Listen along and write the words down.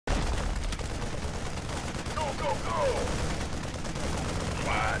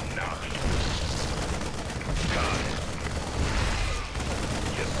Why not? Got it.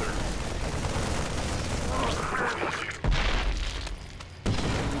 Yes, sir.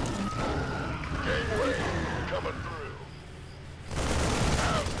 Gateway, coming through.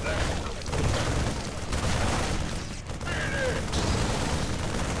 How's that? Finish!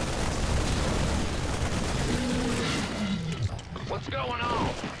 What's going on?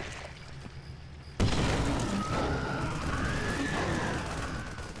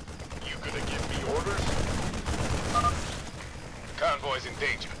 You gonna give me orders? Convoy's in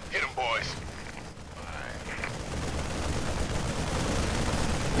danger. Hit 'em, boys.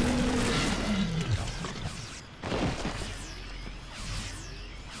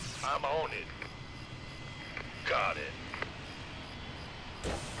 I'm on it. Got it.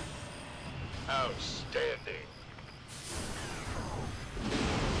 Outstanding.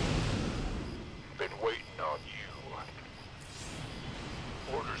 Been waiting on you.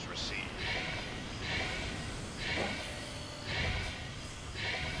 Orders received.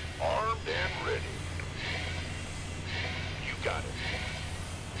 Armed and ready. You got it.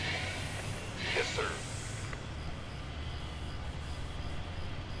 Yes, sir.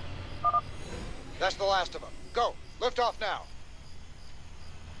 That's the last of them. Go. Lift off now.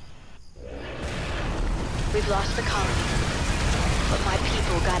 We've lost the colony, but my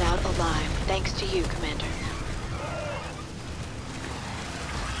people got out alive, thanks to you, Commander.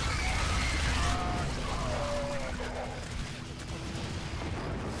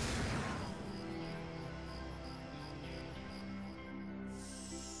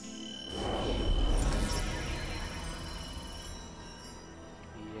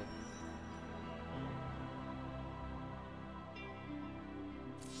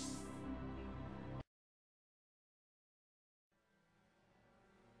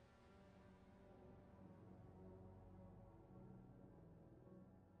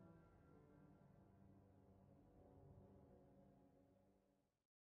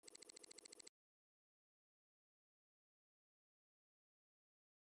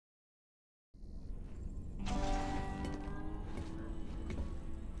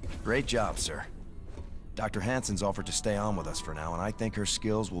 Great job, sir. Dr. Hansen's offered to stay on with us for now, and I think her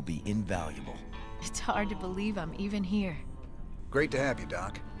skills will be invaluable. It's hard to believe I'm even here. Great to have you,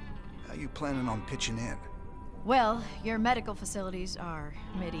 Doc. How you planning on pitching in? Well, your medical facilities are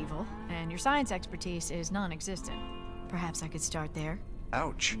medieval, and your science expertise is non-existent. Perhaps I could start there.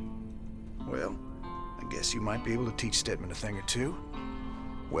 Ouch. Well, I guess you might be able to teach Stedman a thing or two.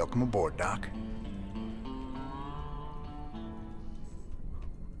 Welcome aboard, Doc.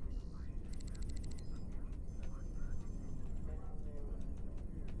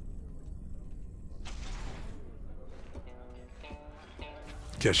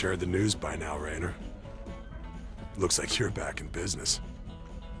 Guess you heard the news by now, Raynor. Looks like you're back in business.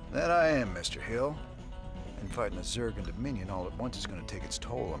 That I am, Mr. Hill. And fighting a Zerg and Dominion all at once is going to take its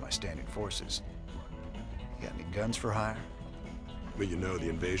toll on my standing forces. You got any guns for hire? But you know the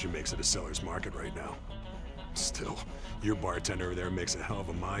invasion makes it a seller's market right now. Still, your bartender over there makes a hell of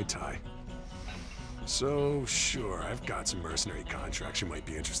a Mai Tai. So, sure, I've got some mercenary contracts you might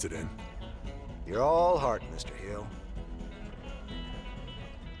be interested in. You're all heart, Mr. Hill.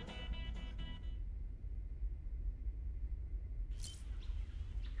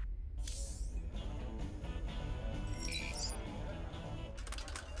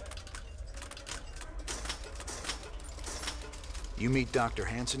 You meet Dr.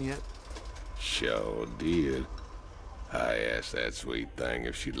 Hansen yet? Sure did. I asked that sweet thing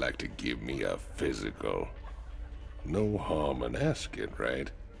if she'd like to give me a physical. No harm in asking,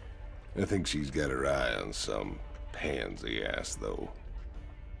 right? I think she's got her eye on some pansy ass, though.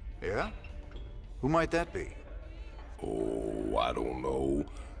 Yeah? Who might that be? Oh, I don't know.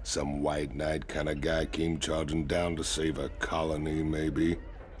 Some white knight kind of guy came charging down to save a colony, maybe.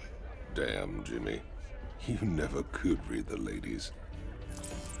 Damn, Jimmy. You never could read the ladies.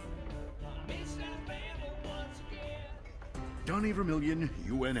 Donnie Vermillion,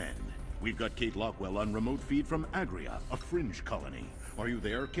 UNN. We've got Kate Lockwell on remote feed from Agria, a fringe colony. Are you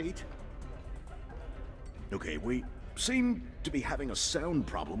there, Kate? Okay, we seem to be having a sound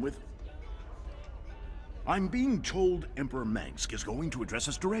problem with... I'm being told Emperor Mangsk is going to address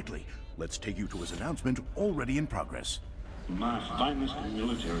us directly. Let's take you to his announcement, already in progress. My finest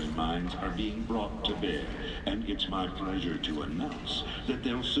military minds are being brought to bear, and it's my pleasure to announce that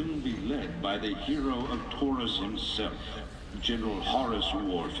they'll soon be led by the hero of Taurus himself, General Horace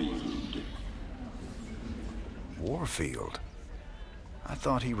Warfield. Warfield? I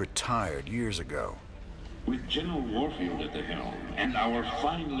thought he retired years ago. With General Warfield at the helm, and our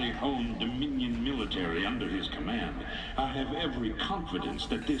finely honed Dominion military under his command, I have every confidence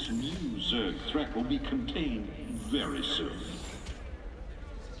that this new Zerg threat will be contained very soon.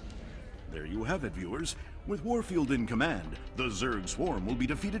 There you have it, viewers. With Warfield in command, the Zerg swarm will be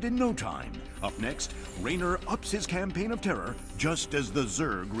defeated in no time. Up next, Raynor ups his campaign of terror just as the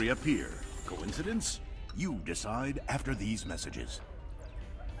Zerg reappear. Coincidence? You decide after these messages.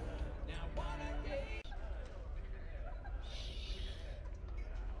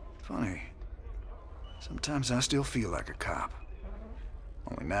 Funny. Sometimes I still feel like a cop.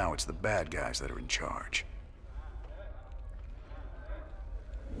 Only now it's the bad guys that are in charge.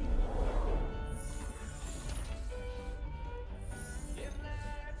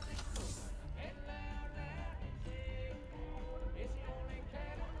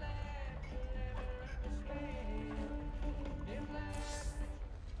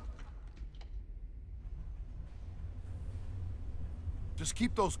 Just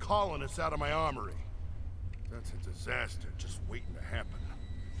keep those colonists out of my armory. That's a disaster just waiting to happen.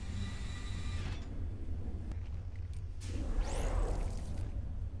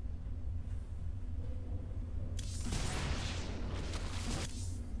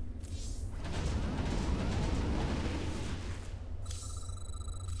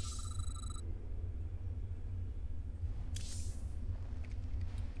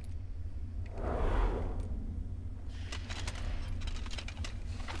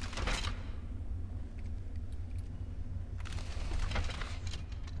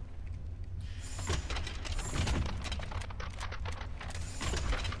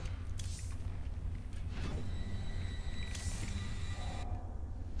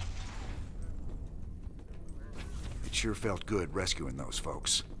 It sure felt good rescuing those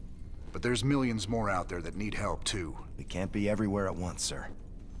folks. But there's millions more out there that need help, too. We can't be everywhere at once, sir.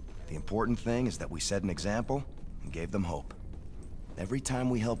 The important thing is that we set an example and gave them hope. Every time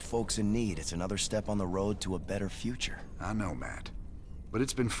we help folks in need, it's another step on the road to a better future. I know, Matt. But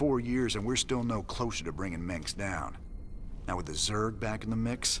it's been 4 years and we're still no closer to bringing Mengsk down. Now with the Zerg back in the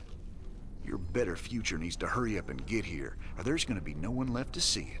mix, your better future needs to hurry up and get here, or there's gonna be no one left to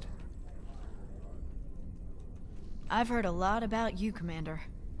see it. I've heard a lot about you, Commander.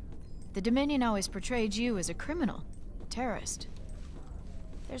 The Dominion always portrayed you as a criminal, terrorist.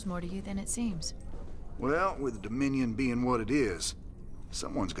 There's more to you than it seems. Well, with the Dominion being what it is,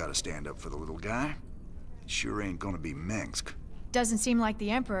 someone's gotta stand up for the little guy. It sure ain't gonna be Mengsk. Doesn't seem like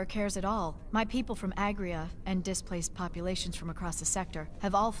the Emperor cares at all. My people from Agria and displaced populations from across the sector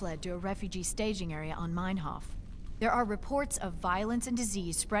have all fled to a refugee staging area on Meinhof. There are reports of violence and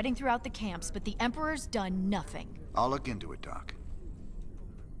disease spreading throughout the camps, but the Emperor's done nothing. I'll look into it, Doc.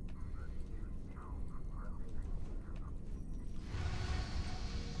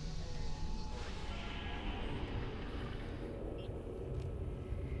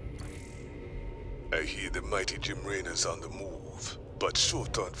 I hear the mighty Jim Raynor's on the move, but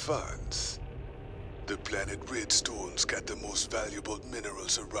short on funds. The planet Redstone's got the most valuable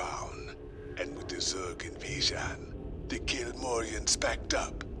minerals around, and with the Zerg invasion, the Gilmorians packed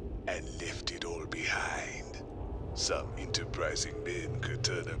up and left it all behind. Some enterprising men could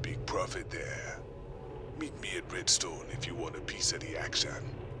turn a big profit there. Meet me at Redstone if you want a piece of the action.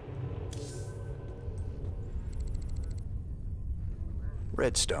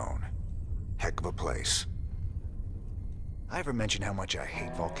 Redstone. Heck of a place. I ever mention how much I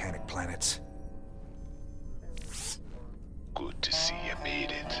hate volcanic planets? Good to see you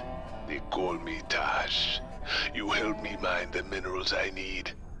made it. They call me Tosh. You help me mine the minerals I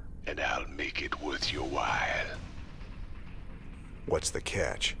need, and I'll make it worth your while. What's the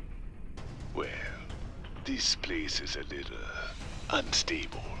catch? Well, this place is a little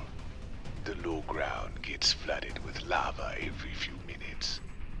unstable. The low ground gets flooded with lava every few minutes.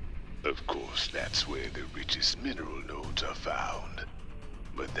 Of course, that's where the richest mineral nodes are found.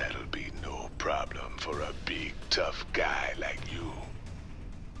 But that'll be no problem for a big, tough guy like you.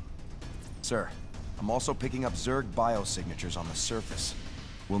 Sir, I'm also picking up Zerg biosignatures on the surface.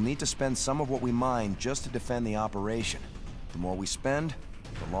 We'll need to spend some of what we mine just to defend the operation. The more we spend,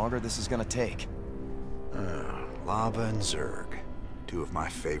 the longer this is gonna take. Lava and Zerg. Two of my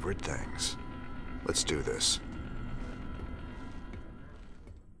favorite things. Let's do this.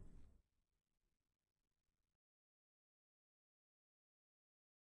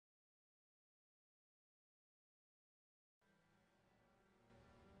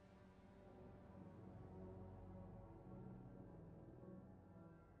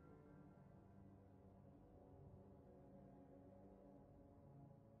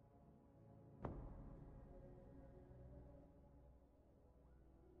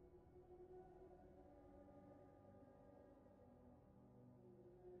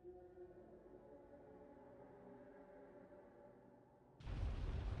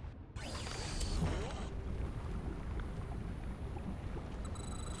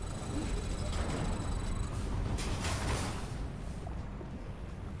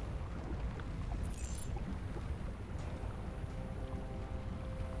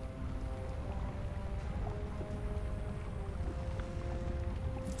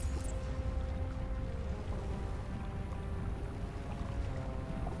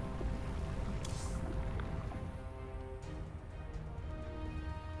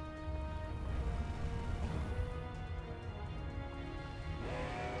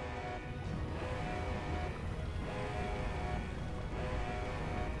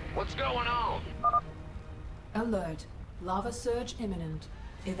 What's going on? Alert. Lava surge imminent.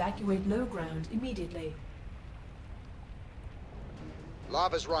 Evacuate low ground immediately.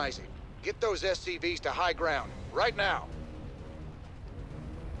 Lava's rising. Get those SCVs to high ground, right now.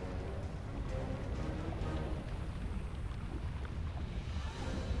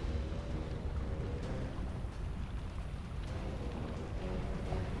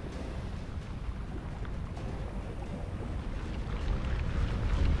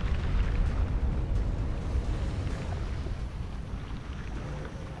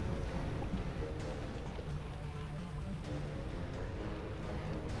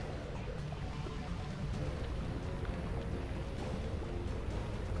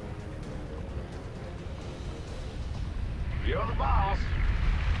 You're the boss.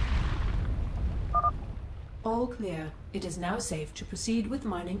 All clear. It is now safe to proceed with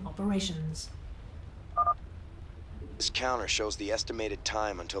mining operations. This counter shows the estimated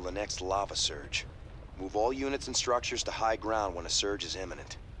time until the next lava surge. Move all units and structures to high ground when a surge is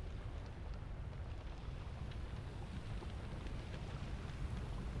imminent.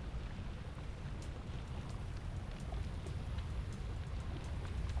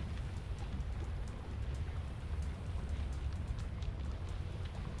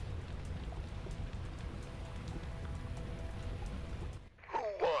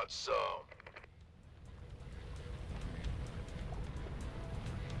 Who wants some?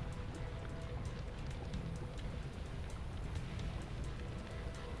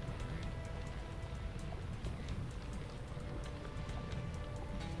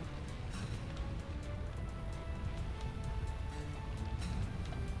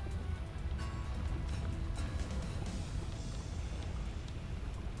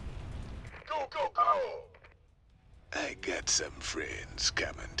 Go, go, go! I got some friends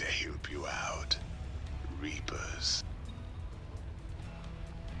coming to help you out. Reapers.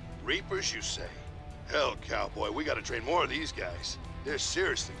 Reapers, you say? Hell, cowboy, we gotta train more of these guys. They're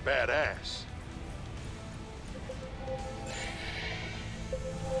seriously badass.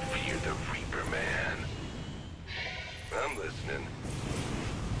 Fear the Reaper, man. I'm listening.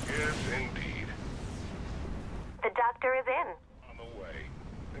 Yes, indeed. The doctor is in. On the way.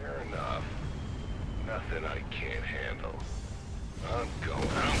 Fair enough. Nothing I can't handle. I'm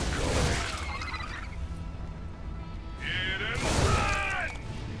going.